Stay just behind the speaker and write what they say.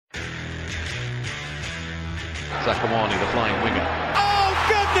Zakuani, the flying winger. Oh,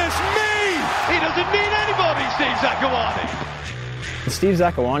 goodness me! He doesn't need anybody, Steve Zakuani. Steve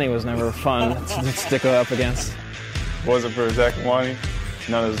Zakuani was never fun to stick up against. Wasn't for Zakuani,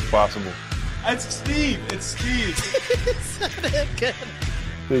 none of this is possible. It's Steve. It's Steve.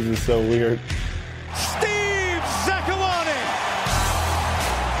 This is so weird. Steve Zakuani!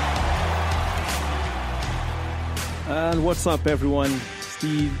 And what's up, everyone?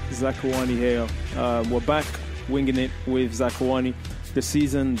 Steve Zakuani here. We're back winging it with Zakuani. The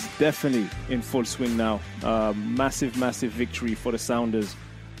season's definitely in full swing now. Massive victory for the Sounders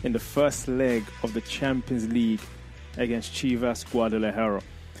in the first leg of the Champions League against Chivas Guadalajara.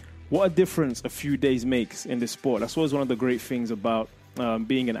 What a difference a few days makes in this sport. That's always one of the great things about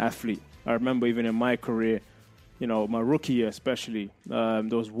being an athlete. I remember even in my career, my rookie year especially, there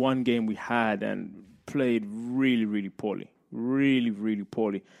was one game we had and played really poorly. Really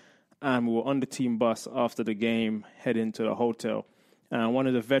poorly. And we were on the team bus after the game, heading to the hotel. And one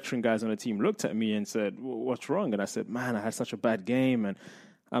of the veteran guys on the team looked at me and said, "What's wrong?" And I said, "Man, I had such a bad game and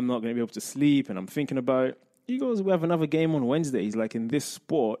I'm not going to be able to sleep and I'm thinking about it." He goes, "We have another game on Wednesday." He's like, in this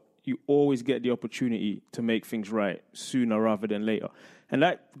sport, you always get the opportunity to make things right sooner rather than later. And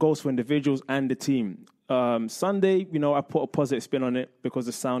that goes for individuals and the team. Sunday, I put a positive spin on it because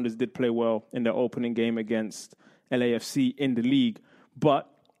the Sounders did play well in their opening game against LAFC in the league. But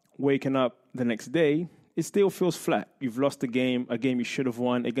waking up the next day, it still feels flat. You've lost a game you should have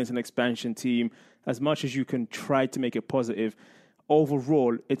won against an expansion team. As much as you can try to make it positive,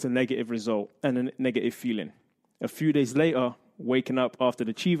 overall, it's a negative result and a negative feeling. A few days later, waking up after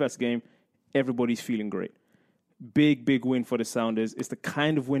the Chivas game, everybody's feeling great. Big win for the Sounders. It's the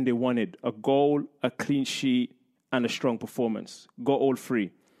kind of win they wanted. A goal, a clean sheet, and a strong performance. Got all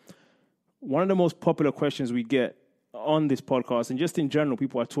three. One of the most popular questions we get on this podcast, and just in general,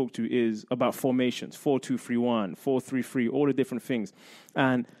 people I talk to, is about formations. 4-2-3-1, 4-3-3, all the different things.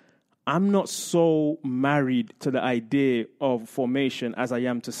 And I'm not so married to the idea of formation as I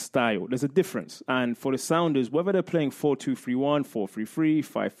am to style. There's a difference. And for the Sounders, whether they're playing 4-2-3-1, 4-3-3,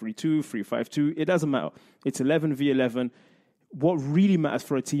 5-3-2, 3-5-2, it doesn't matter. It's 11v11. What really matters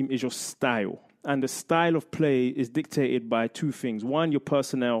for a team is your style. And the style of play is dictated by two things. One, your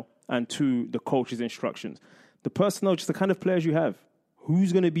personnel, and two, the coach's instructions. The personnel, just the kind of players you have.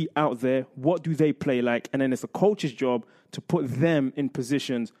 Who's going to be out there? What do they play like? And then it's the coach's job to put them in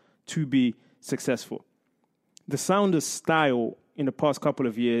positions to be successful. The Sounders' style in the past couple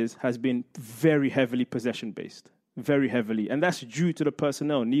of years has been very heavily possession-based. Very heavily. And that's due to the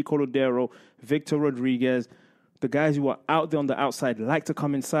personnel. Nico Lodero, Victor Rodriguez, the guys who are out there on the outside like to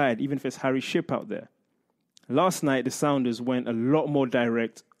come inside, even if it's Harry Shipp out there. Last night, the Sounders went a lot more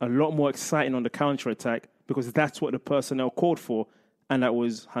direct, a lot more exciting on the counter-attack, because that's what the personnel called for. And that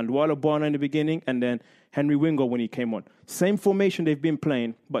was Handwala Bona in the beginning and then Henry Wingo when he came on. Same formation they've been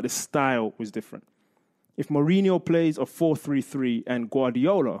playing, but the style was different. If Mourinho plays a 4-3-3 and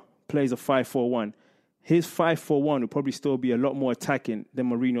Guardiola plays a 5-4-1, his 5-4-1 will probably still be a lot more attacking than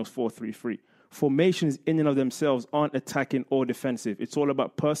Mourinho's 4-3-3. Formations in and of themselves aren't attacking or defensive. It's all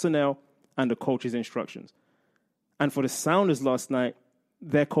about personnel and the coach's instructions. And for the Sounders last night,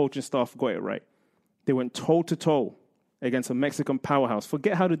 their coaching staff got it right. They went toe-to-toe against a Mexican powerhouse.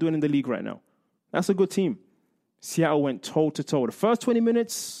 Forget how they're doing in the league right now. That's a good team. Seattle went toe-to-toe. The first 20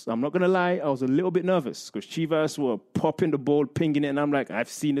 minutes, I'm not going to lie, I was a little bit nervous because Chivas were popping the ball, pinging it, and I'm like, I've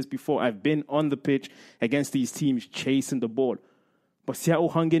seen this before. I've been on the pitch against these teams chasing the ball. But Seattle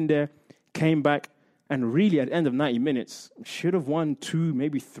hung in there, came back, and really at the end of 90 minutes, should have won 2,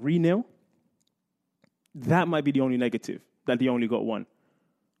 maybe 3-0. That might be the only negative, that they only got one.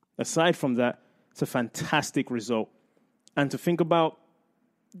 Aside from that, it's a fantastic result. And to think about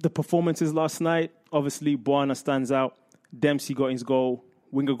the performances last night, obviously, Buana stands out. Dempsey got his goal.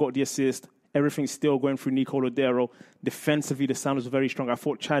 Winger got the assist. Everything's still going through Nico Lodero. Defensively, the Sounders were very strong. I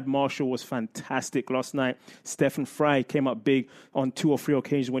thought Chad Marshall was fantastic last night. Stephen Fry came up big on 2 or 3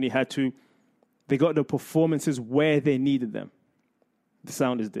 occasions when he had to. They got the performances where they needed them. The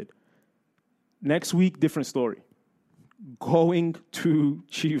Sounders did. Next week, different story. Going to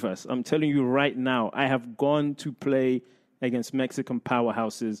Chivas. I'm telling you right now, I have gone to play against Mexican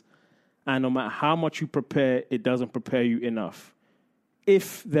powerhouses, and no matter how much you prepare, it doesn't prepare you enough.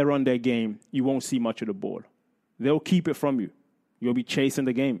 If they're on their game, you won't see much of the ball. They'll keep it from you. You'll be chasing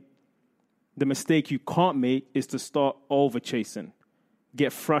the game. The mistake you can't make is to start over-chasing.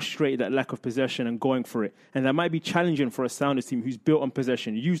 Get frustrated at lack of possession and going for it. And that might be challenging for a Sounders team who's built on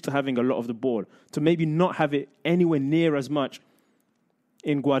possession, used to having a lot of the ball, to maybe not have it anywhere near as much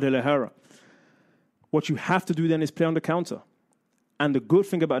in Guadalajara. What you have to do then is play on the counter. And the good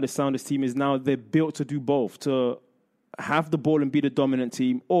thing about the Sounders team is now they're built to do both, to have the ball and be the dominant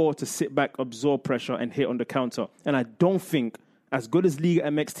team, or to sit back, absorb pressure, and hit on the counter. And I don't think, as good as Liga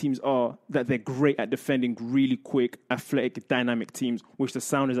MX teams are, that they're great at defending really quick, athletic, dynamic teams, which the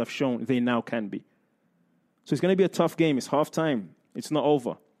Sounders have shown they now can be. So it's going to be a tough game. It's half-time. It's not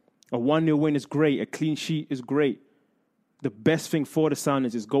over. A 1-0 win is great. A clean sheet is great. The best thing for the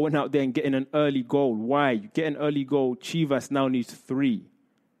Sounders is going out there and getting an early goal. Why? You get an early goal, Chivas now needs 3.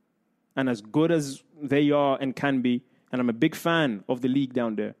 And as good as they are and can be, and I'm a big fan of the league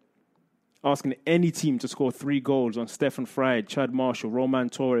down there, asking any team to score 3 goals on Stefan Fried, Chad Marshall, Roman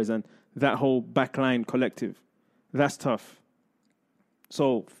Torres, and that whole backline collective, that's tough.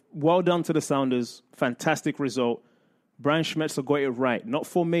 So, well done to the Sounders. Fantastic result. Brian Schmetzer got it right. Not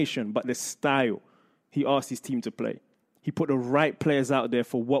formation, but the style he asked his team to play. He put the right players out there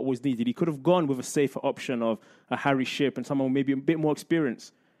for what was needed. He could have gone with a safer option of a Harry Shipp and someone maybe a bit more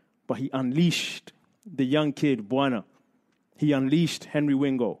experienced. But he unleashed the young kid, Buana. He unleashed Henry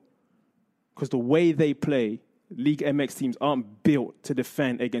Wingo. Because the way they play, League MX teams aren't built to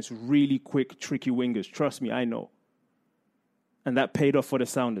defend against really quick, tricky wingers. Trust me, I know. And that paid off for the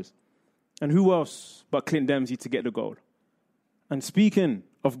Sounders. And who else but Clint Dempsey to get the goal? And speaking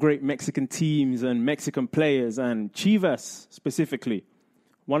of great Mexican teams and Mexican players, and Chivas specifically,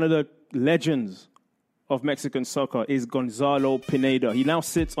 one of the legends of Mexican soccer is Gonzalo Pineda. He now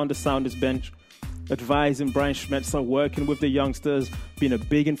sits on the Sounders bench, advising Brian Schmetzer, working with the youngsters, being a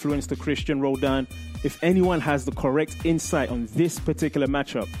big influence to Christian Roldan. If anyone has the correct insight on this particular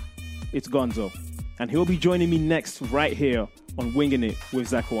matchup, it's Gonzo. And he'll be joining me next right here on Winging It with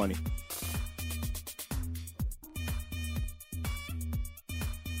Zakawani.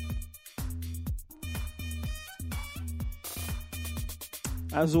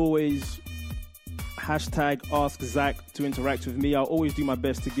 As always, hashtag Ask Zach to interact with me. I'll always do my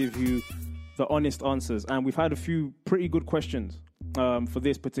best to give you the honest answers. And we've had a few pretty good questions for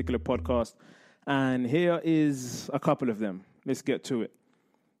this particular podcast. And here is a couple of them. Let's get to it.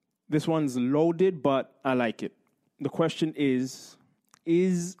 This one's loaded, but I like it. The question is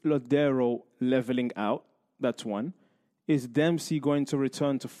Lodero leveling out? That's 1. Is Dempsey going to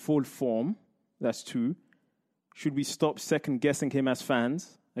return to full form? That's 2. Should we stop second-guessing him as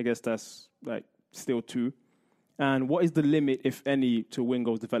fans? I guess that's still 2. And what is the limit, if any, to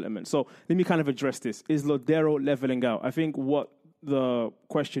Wingo's development? So let me kind of address this. Is Lodero leveling out? I think what the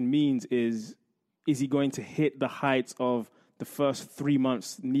question means is he going to hit the heights of the first 3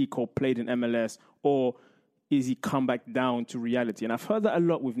 months Nico played in MLS, or is he come back down to reality? And I've heard that a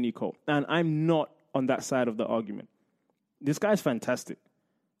lot with Nico, and I'm not on that side of the argument. This guy's fantastic.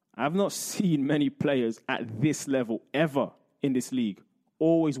 I've not seen many players at this level ever in this league.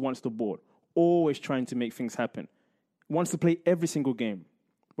 Always wants the ball. Always trying to make things happen. Wants to play every single game.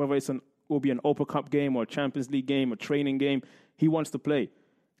 Whether will be an Open Cup game or a Champions League game or training game, he wants to play.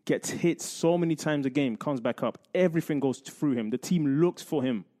 Gets hit so many times a game, comes back up. Everything goes through him. The team looks for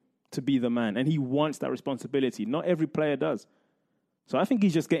him to be the man, and he wants that responsibility. Not every player does. So I think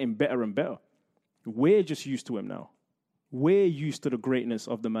he's just getting better and better. We're just used to him now. We're used to the greatness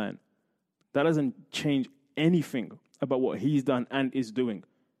of the man. That doesn't change anything about what he's done and is doing.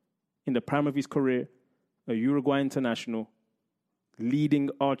 In the prime of his career, a Uruguay international, leading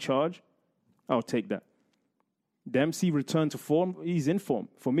our charge, I'll take that. Dempsey returned to form. He's in form.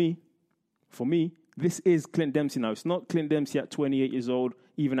 For me, this is Clint Dempsey now. It's not Clint Dempsey at 28 years old,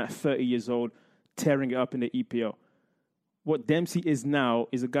 even at 30 years old, tearing it up in the EPL. What Dempsey is now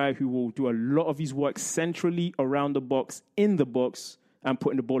is a guy who will do a lot of his work centrally around the box, in the box, and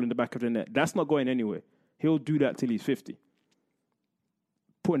putting the ball in the back of the net. That's not going anywhere. He'll do that till he's 50.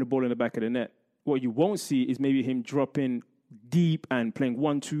 Putting the ball in the back of the net. What you won't see is maybe him dropping deep and playing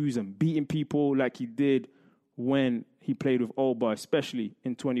 1-2s and beating people like he did when he played with Olba, especially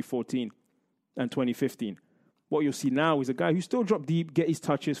in 2014 and 2015. What you'll see now is a guy who still drop deep, get his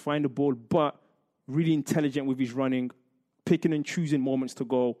touches, find the ball, but really intelligent with his running, picking and choosing moments to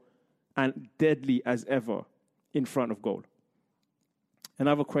go, and deadly as ever in front of goal.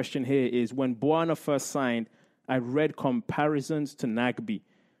 Another question here is, when Buana first signed, I read comparisons to Nagby,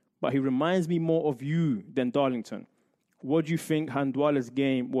 but he reminds me more of you than Darlington. What do you think Handwala's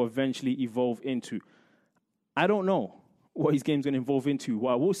game will eventually evolve into? I don't know what his game's going to evolve into.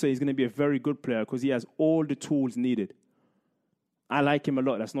 What I will say, he's going to be a very good player because he has all the tools needed. I like him a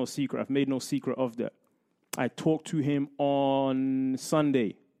lot. That's no secret. I've made no secret of that. I talked to him on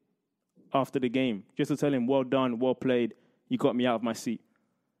Sunday after the game just to tell him, well done, well played. You got me out of my seat.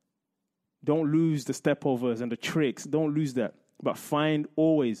 Don't lose the stepovers and the tricks. Don't lose that. But find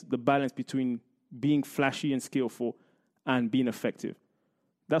always the balance between being flashy and skillful and being effective.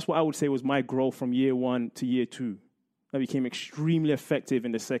 That's what I would say was my growth from year 1 to year 2. I became extremely effective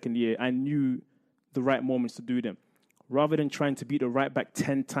in the second year. I knew the right moments to do them. Rather than trying to beat the right back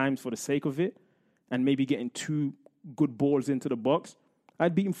 10 times for the sake of it and maybe getting 2 good balls into the box,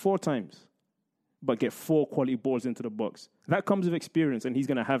 I'd beat him 4 times, but get 4 quality balls into the box. That comes with experience, and he's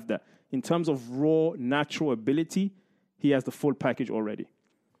going to have that. In terms of raw, natural ability, he has the full package already.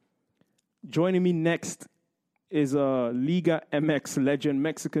 Joining me next is a Liga MX legend,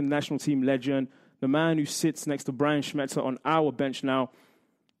 Mexican national team legend, the man who sits next to Brian Schmetzer on our bench now,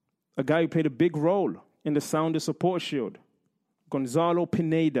 a guy who played a big role in the Sounders Support Shield, Gonzalo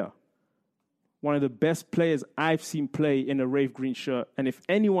Pineda, one of the best players I've seen play in a Rave Green shirt. And if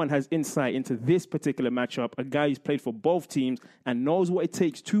anyone has insight into this particular matchup, a guy who's played for both teams and knows what it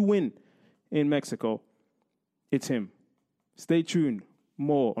takes to win in Mexico, it's him. Stay tuned.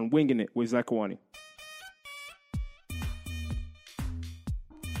 More on Winging It with Zakuani.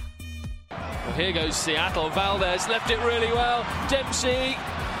 Well, here goes Seattle. Valdez left it really well. Dempsey,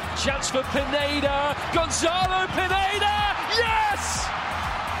 chance for Pineda. Gonzalo Pineda! Yes!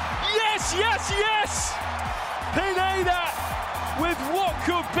 Yes, yes, yes! Pineda with what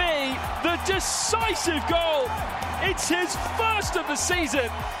could be the decisive goal. It's his first of the season.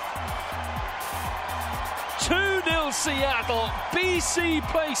 2-0 Seattle. BC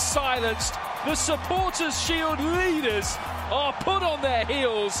plays silenced. The Supporters Shield leaders are put on their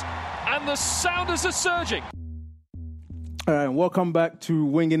heels, and the Sounders are surging. All right, welcome back to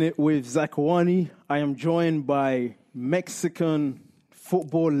Winging It with Zakuani. I am joined by Mexican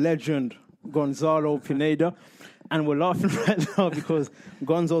football legend Gonzalo Pineda, and we're laughing right now because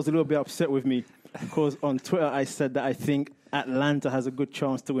Gonzo's a little bit upset with me because on Twitter I said that I think Atlanta has a good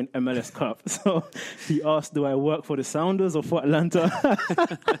chance to win MLS Cup. So he asked, do I work for the Sounders or for Atlanta?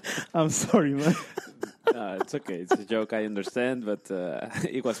 I'm sorry, man. It's okay. It's a joke. I understand, but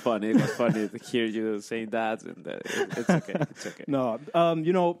it was funny. It was funny to hear you saying that, and it's okay. It's okay. No,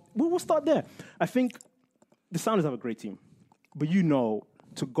 we'll start there. I think the Sounders have a great team, but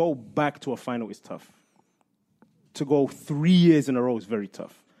to go back to a final is tough. To go 3 years in a row is very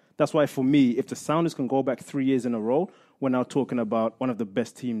tough. That's why, for me, if the Sounders can go back 3 years in a row, we're now talking about one of the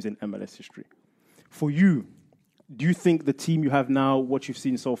best teams in MLS history. For you, do you think the team you have now, what you've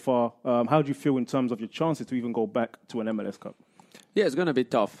seen so far, how do you feel in terms of your chances to even go back to an MLS Cup? Yeah, it's going to be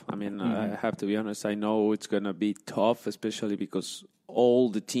tough. I mean, I have to be honest. I know it's going to be tough, especially because all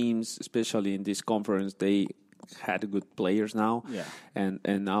the teams, especially in this conference, they had good players now. Yeah. And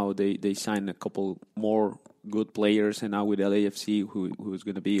now they signed a couple more good players, and now with LAFC, who's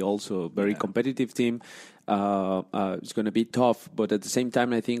going to be also a very competitive team, it's going to be tough. But at the same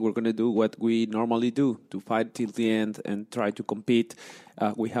time, I think we're going to do what we normally do, to fight till the end and try to compete.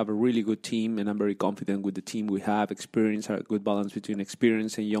 We have a really good team, and I'm very confident with the team we have. Experience, a good balance between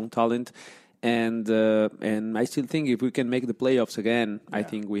experience and young talent. And I still think if we can make the playoffs again, I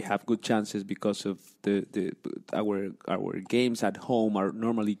think we have good chances because of our games at home are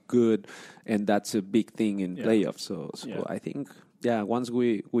normally good, and that's a big thing in playoffs. So I think once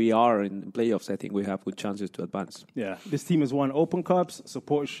we are in playoffs, I think we have good chances to advance. Yeah, this team has won Open Cups,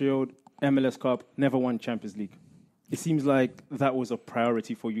 Support Shield, MLS Cup, never won Champions League. It seems like that was a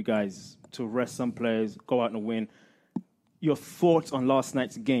priority for you guys to rest some players, go out and win. Your thoughts on last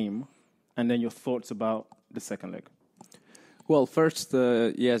night's game? And then your thoughts about the second leg. Well, first,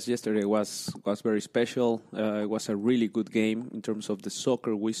 yesterday was very special. It was a really good game in terms of the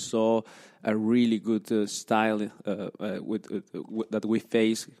soccer. We saw a really good style that we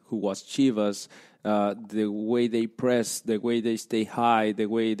faced, who was Chivas. The way they press, the way they stay high, the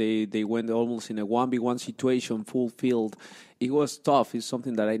way they went almost in a 1v1 situation, full field. It was tough. It's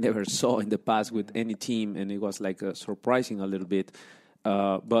something that I never saw in the past with any team, and it was like surprising a little bit.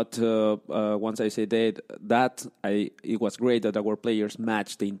 But once I say that, it was great that our players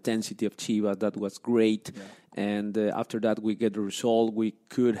matched the intensity of Chivas. That was great. Yeah. And after that, we get the result. We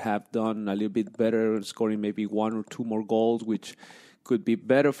could have done a little bit better, scoring maybe 1 or 2 more goals, which could be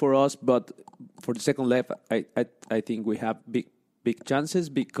better for us. But for the second leg, I think we have big chances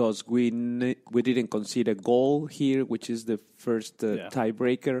because we didn't concede a goal here, which is the first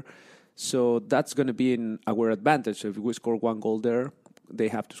tiebreaker. So that's going to be in our advantage. So if we score 1 goal there, they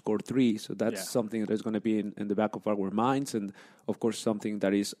have to score 3. So that's something that is going to be in the back of our minds, and of course something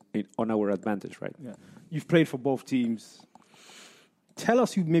that is on our advantage, right? Yeah. You've played for both teams. Tell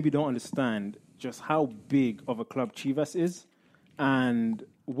us, you maybe don't understand just how big of a club Chivas is and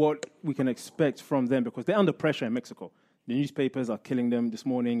what we can expect from them, because they're under pressure in Mexico. The newspapers are killing them this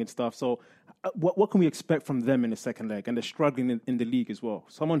morning and stuff. So what can we expect from them in the second leg? And they're struggling in the league as well.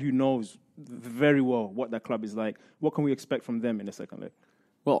 Someone who knows very well what that club is like, what can we expect from them in the second leg?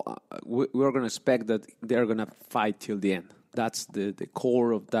 Well, we're going to expect that they're going to fight till the end. That's the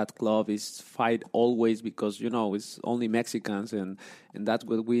core of that club, is fight always, because, it's only Mexicans, and that's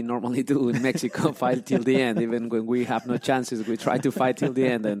what we normally do in Mexico, fight till the end. Even when we have no chances, we try to fight till the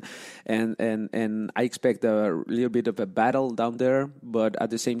end. And I expect a little bit of a battle down there, but at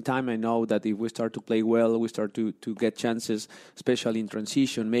the same time, I know that if we start to play well, we start to get chances, especially in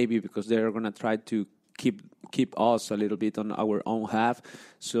transition, maybe because they're going to try to keep us a little bit on our own half.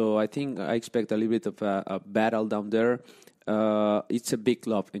 So I expect a little bit of a battle down there. It's a big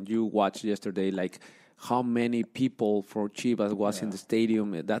club, and you watched yesterday like how many people for Chivas was in the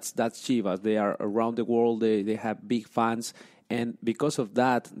stadium. That's Chivas. They are around the world. They have big fans, and because of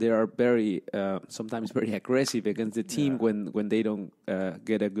that, they are very sometimes very aggressive against the team when they don't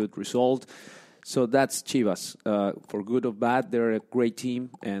get a good result. So that's Chivas. For good or bad, they're a great team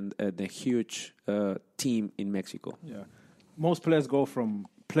and a huge team in Mexico. Yeah, most players go from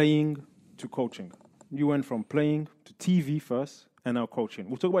playing to coaching. You went from playing to TV first and now coaching.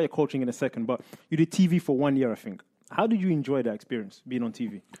 We'll talk about your coaching in a second, but you did TV for 1 year, I think. How did you enjoy that experience, being on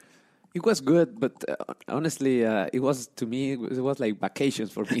TV? It was good, but honestly, it was like vacations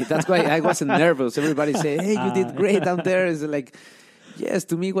for me. That's why I wasn't nervous. Everybody say, hey, you did great down there. It's like, yes,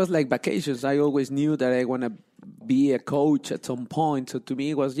 to me it was like vacations. I always knew that I want to be a coach at some point. So to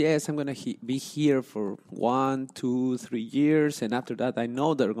me it was, yes, I'm going to be here for 1, 2, 3 years. And after that, I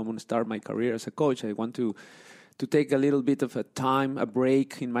know that I'm going to start my career as a coach. I want to take a little bit of a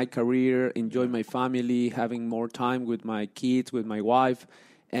break in my career, enjoy my family, having more time with my kids, with my wife.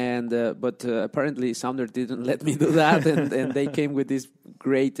 But apparently Sounders didn't let me do that, and they came with this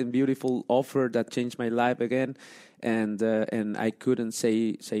great and beautiful offer that changed my life again, and I couldn't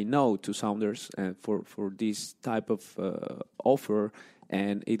say no to Sounders for this type of offer,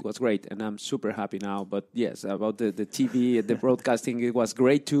 and it was great, and I'm super happy now. But yes, about the TV, the broadcasting, it was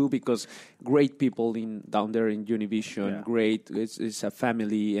great too, because great people down there in Univision, great. It's a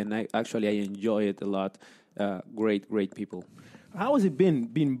family, and I enjoy it a lot. Great people. How has it been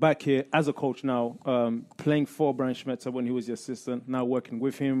being back here as a coach now, playing for Brian Schmetzer when he was the assistant, now working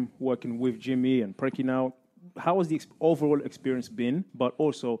with him, working with Jimmy and Preki now? How has the overall experience been? But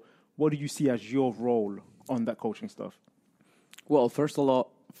also, what do you see as your role on that coaching stuff? Well, first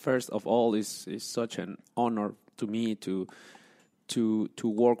of all, is such an honor to me to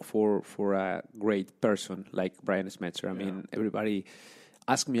work for a great person like Brian Schmetzer. I mean, everybody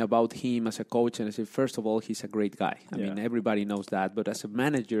ask me about him as a coach, and I say, first of all, he's a great guy. I mean, everybody knows that. But as a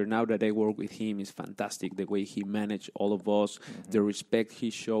manager, now that I work with him, is fantastic. The way he managed all of us, the respect he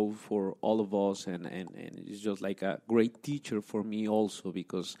showed for all of us, and it's just like a great teacher for me also,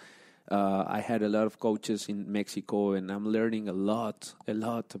 because I had a lot of coaches in Mexico, and I'm learning a lot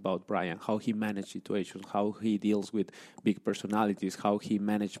about Brian, how he managed situations, how he deals with big personalities, how he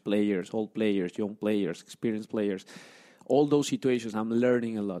managed players, old players, young players, experienced players. All those situations, I'm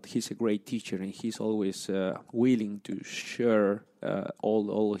learning a lot. He's a great teacher, and he's always willing to share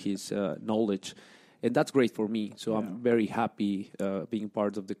all his knowledge. And that's great for me. So I'm very happy being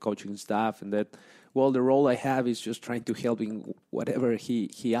part of the coaching staff, and that, well, the role I have is just trying to help him whatever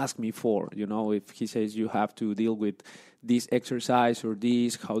he asks me for. You know, if he says you have to deal with this exercise or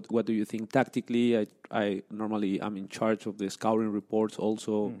this, what do you think tactically? I normally I'm in charge of the scouting reports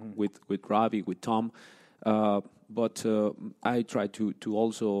also with Ravi, with Tom. But I try to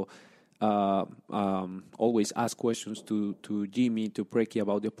also always ask questions to Jimmy, to Preki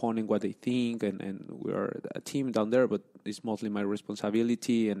about the opponent, what they think, and we're a team down there, but it's mostly my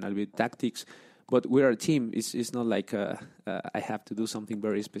responsibility and a little bit tactics. But we're a team. It's not like I have to do something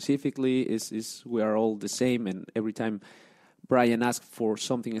very specifically. We are all the same, and every time Brian asks for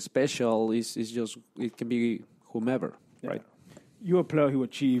something special, it can be whomever, right? You're a player who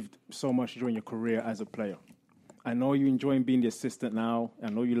achieved so much during your career as a player. I know you're enjoying being the assistant now. I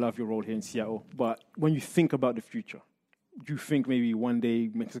know you love your role here in Seattle. But when you think about the future, do you think maybe one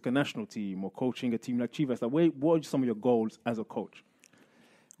day Mexican national team or coaching a team like Chivas? Like, what are some of your goals as a coach?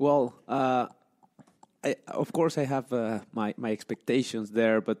 Well, of course I have my expectations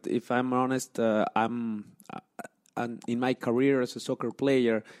there. But if I'm honest, I'm in my career as a soccer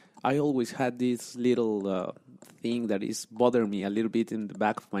player, I always had this little thing that is bothering me a little bit in the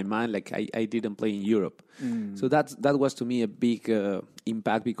back of my mind, like I didn't play in Europe. So that was to me a big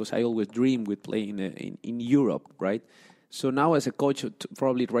impact, because I always dreamed with playing in Europe, right? So now as a coach,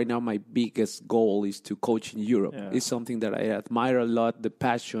 probably right now my biggest goal is to coach in Europe. Yeah. It's something that I admire a lot, the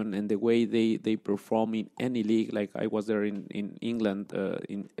passion and the way they perform in any league. Like I was there in England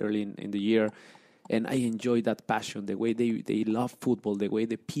early in the year, and I enjoy that passion, the way they love football, the way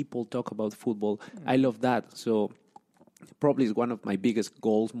the people talk about football. I love that. So probably is one of my biggest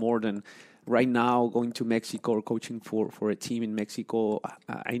goals, more than right now going to Mexico or coaching for a team in Mexico.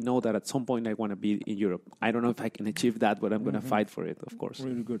 I know that at some point I want to be in Europe. I don't know if I can achieve that, but I'm going to fight for it, of course.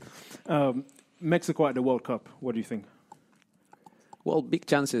 Really good. Mexico at the World Cup, what do you think? Well, big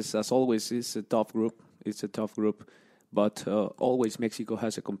chances, as always. It's a tough group. But always Mexico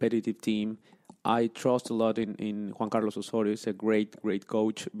has a competitive team. I trust a lot in Juan Carlos Osorio. He's a great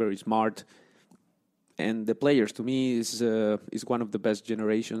coach, very smart. And the players, to me, is one of the best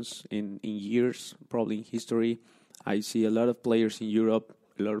generations in years, probably in history. I see a lot of players in Europe,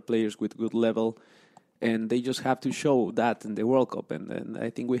 a lot of players with good level, and they just have to show that in the World Cup. And I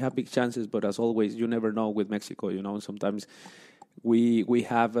think we have big chances, but as always, you never know with Mexico. Sometimes we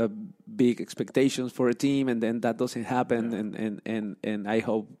have big expectations for a team, and then that doesn't happen. Yeah. And I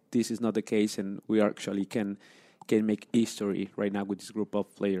hope this is not the case, and we actually can make history right now with this group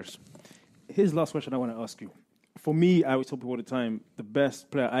of players. Here's the last question I want to ask you. For me, I always tell people all the time, the best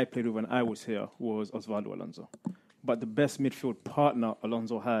player I played with when I was here was Osvaldo Alonso. But the best midfield partner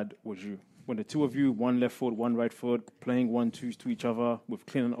Alonso had was you. When the two of you, one left foot, one right foot, playing 1-2s to each other with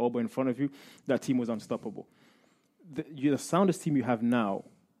Clint and Oba in front of you, that team was unstoppable. The soundest team you have now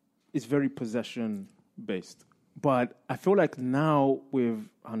is very possession-based. But I feel like now with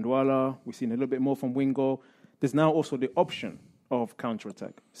Handwala, we've seen a little bit more from Wingo. There's now also the option of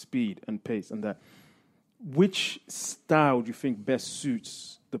counter-attack, speed and pace and that. Which style do you think best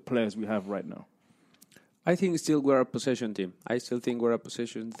suits the players we have right now? I think still we're a possession team. I still think we're a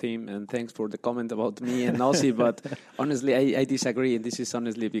possession team, and thanks for the comment about me and Ozzy, but honestly, I disagree, and this is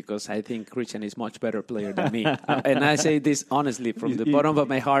honestly because I think Christian is much better player than me. And I say this honestly from the bottom of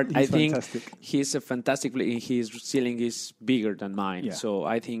my heart. I think fantastic. He's a fantastic player. His ceiling is bigger than mine. Yeah. So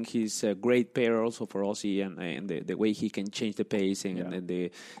I think he's a great player also for Ozzy, and the way he can change the pace and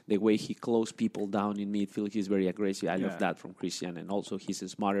the way he closes people down in midfield, he's very aggressive. I love that from Christian, and also he's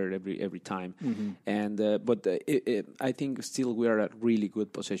smarter every time. Mm-hmm. And but I think still we are a really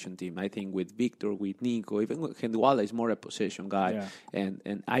good possession team. I think with Victor, with Nico, even Hendwala is more a possession guy, and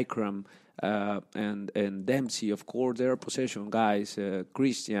Ikram and Dempsey, of course, they are possession guys.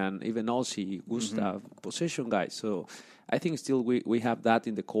 Christian, even Ozzy, Gustav, possession guys. So I think still we have that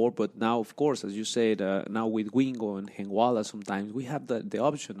in the core. But now, of course, as you said, now with Wingo and Hendwala, sometimes we have the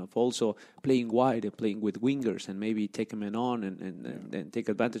option of also playing wide and playing with wingers and maybe take them on and take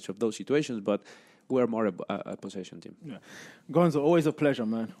advantage of those situations. But we're more a possession team. Yeah. Gonzo, always a pleasure,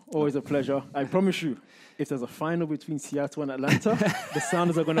 man. Always a pleasure. I promise you, if there's a final between Seattle and Atlanta, the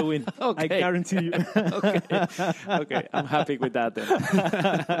Sounders are going to win. Okay. I guarantee you. Okay, I'm happy with that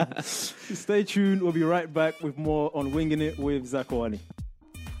then. Stay tuned. We'll be right back with more on Winging It with Zakuani.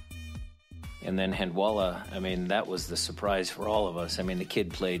 And then Hendwala, I mean, that was the surprise for all of us. I mean, the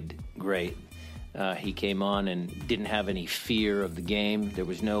kid played great. He came on and didn't have any fear of the game. There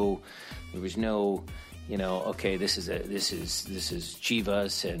was no, okay, this is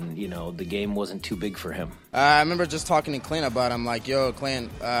Chivas, and the game wasn't too big for him. I remember just talking to Clint about it. I'm like, yo, Clint,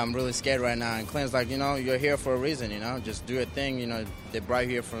 I'm really scared right now. And Clint's like, you're here for a reason, just do a thing. They brought you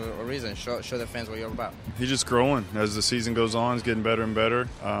here for a reason. Show the fans what you're about. He's just growing as the season goes on. He's getting better and better.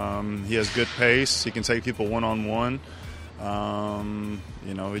 He has good pace. He can take people one-on-one.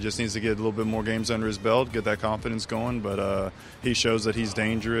 He just needs to get a little bit more games under his belt, get that confidence going. But he shows that he's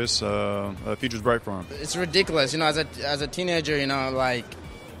dangerous. Future's bright for him. It's ridiculous, as a teenager.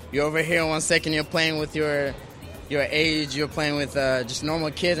 You're over here 1 second, you're playing with your age, you're playing with just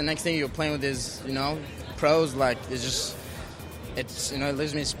normal kids, and next thing you're playing with is pros. Like it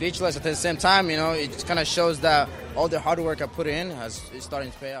leaves me speechless. At the same time, it kind of shows that all the hard work I put in is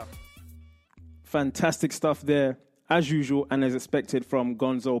starting to pay off. Fantastic stuff there. As usual, and as expected from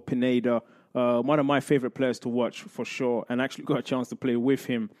Gonzo Pineda, one of my favorite players to watch for sure, and actually got a chance to play with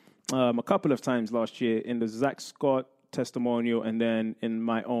him a couple of times last year in the Zach Scott testimonial and then in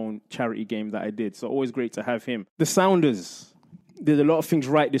my own charity game that I did. So always great to have him. The Sounders did a lot of things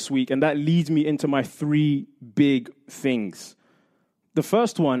right this week, and that leads me into my three big things. The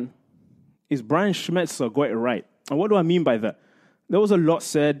first one is Brian Schmetzer got it right. And what do I mean by that? There was a lot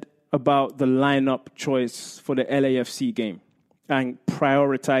said about the lineup choice for the LAFC game and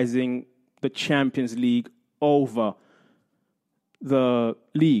prioritizing the Champions League over the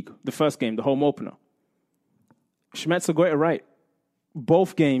league, the first game, the home opener. Schmetzer got it right.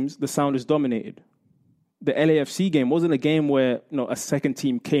 Both games, the Sounders dominated. The LAFC game wasn't a game where a second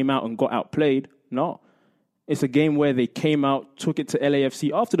team came out and got outplayed. No. It's a game where they came out, took it to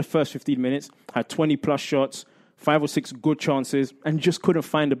LAFC after the first 15 minutes, had 20-plus shots, 5 or 6 good chances, and just couldn't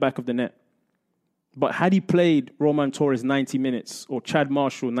find the back of the net. But had he played Roman Torres 90 minutes, or Chad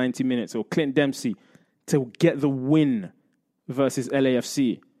Marshall 90 minutes, or Clint Dempsey to get the win versus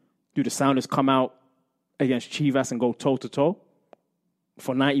LAFC, do the Sounders come out against Chivas and go toe-to-toe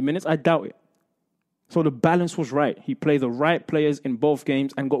for 90 minutes? I doubt it. So the balance was right. He played the right players in both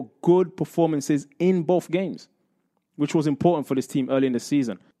games and got good performances in both games, which was important for this team early in the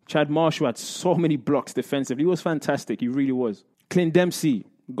season. Chad Marshall had so many blocks defensively. He was fantastic. He really was. Clint Dempsey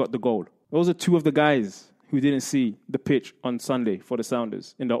got the goal. Those are 2 of the guys who didn't see the pitch on Sunday for the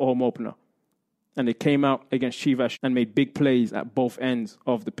Sounders in the home opener. And they came out against Chivas and made big plays at both ends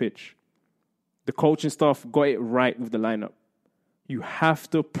of the pitch. The coaching staff got it right with the lineup. You have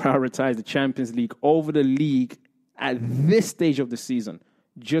to prioritize the Champions League over the league at this stage of the season,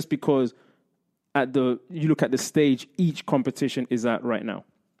 just because you look at the stage each competition is at right now.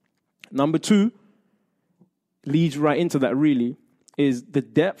 Number 2, leads right into that really, is the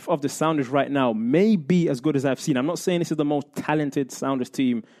depth of the Sounders right now may be as good as I've seen. I'm not saying this is the most talented Sounders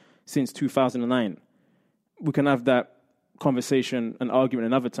team since 2009. We can have that conversation and argument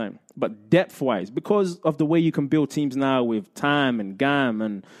another time. But depth-wise, because of the way you can build teams now with Tam and Gam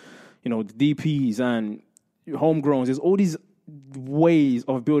and, the DPs and homegrowns, there's all these ways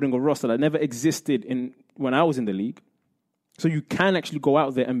of building a roster that never existed when I was in the league. So you can actually go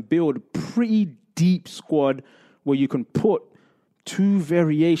out there and build a pretty deep squad where you can put 2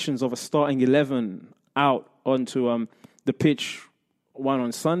 variations of a starting 11 out onto the pitch, one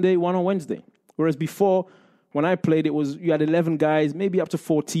on Sunday, one on Wednesday. Whereas before, when I played, you had 11 guys, maybe up to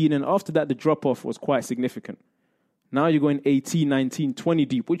 14, and after that, the drop-off was quite significant. Now you're going 18, 19, 20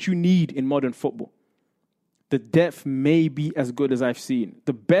 deep, which you need in modern football. The depth may be as good as I've seen.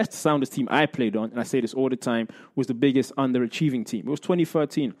 The best Sounders team I played on, and I say this all the time, was the biggest underachieving team. It was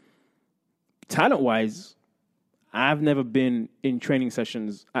 2013. Talent-wise, I've never been in training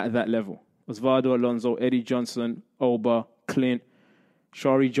sessions at that level. Osvaldo Alonso, Eddie Johnson, Oba, Clint,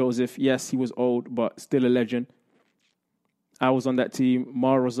 Shari Joseph. Yes, he was old, but still a legend. I was on that team.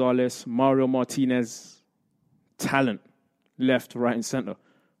 Mar Rosales, Mario Martinez. Talent. Left, right, and center.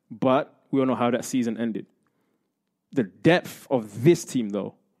 But we all know how that season ended. The depth of this team,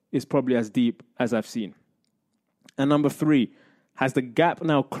 though, is probably as deep as I've seen. And number 3, has the gap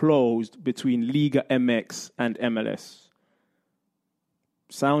now closed between Liga MX and MLS?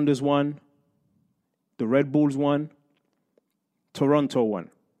 Sounders won. The Red Bulls won. Toronto won.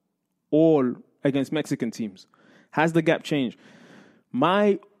 All against Mexican teams. Has the gap changed?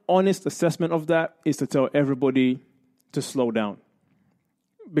 My honest assessment of that is to tell everybody to slow down.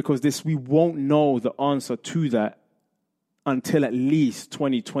 Because we won't know the answer to that until at least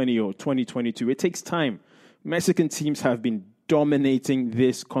 2020 or 2022. It takes time. Mexican teams have been dominating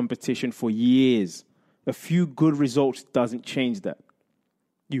this competition for years. A few good results doesn't change that.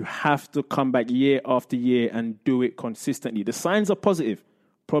 You have to come back year after year and do it consistently. The signs are positive,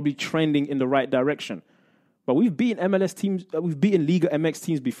 probably trending in the right direction. But we've beaten MLS teams, we've beaten Liga MX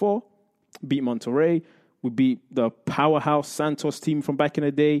teams before. Beat Monterrey. We beat the powerhouse Santos team from back in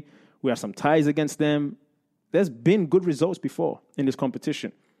the day. We have some ties against them. There's been good results before in this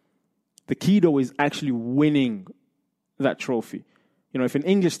competition. The key, though, is actually winning that trophy. If an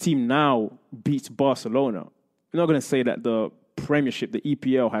English team now beats Barcelona, you're not going to say that the Premiership, the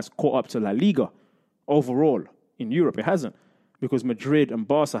EPL, has caught up to La Liga overall in Europe. It hasn't, because Madrid and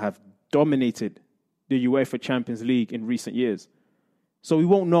Barca have dominated the UEFA Champions League in recent years. So we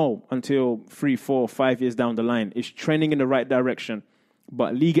won't know until 3, 4, 5 years down the line. It's trending in the right direction,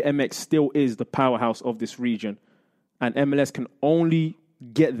 but Liga MX still is the powerhouse of this region, and MLS can only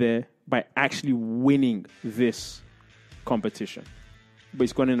get there by actually winning this competition. But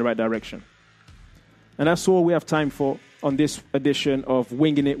it's going in the right direction. And that's all we have time for on this edition of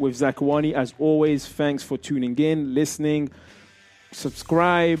Winging It with Zakuani. As always, thanks for tuning in, listening.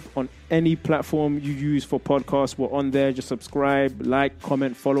 Subscribe on any platform you use for podcasts. We're on there. Just subscribe, like,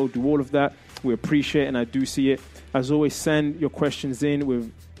 comment, follow, do all of that. We appreciate it, and I do see it. As always, send your questions in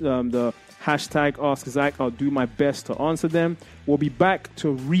with the hashtag AskZach. I'll do my best to answer them. We'll be back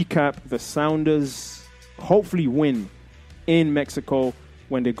to recap the Sounders' hopefully win in Mexico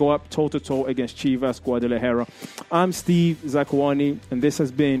when they go up toe-to-toe against Chivas Guadalajara. I'm Steve Zakuani, and this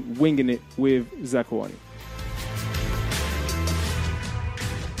has been Winging It with Zakuani.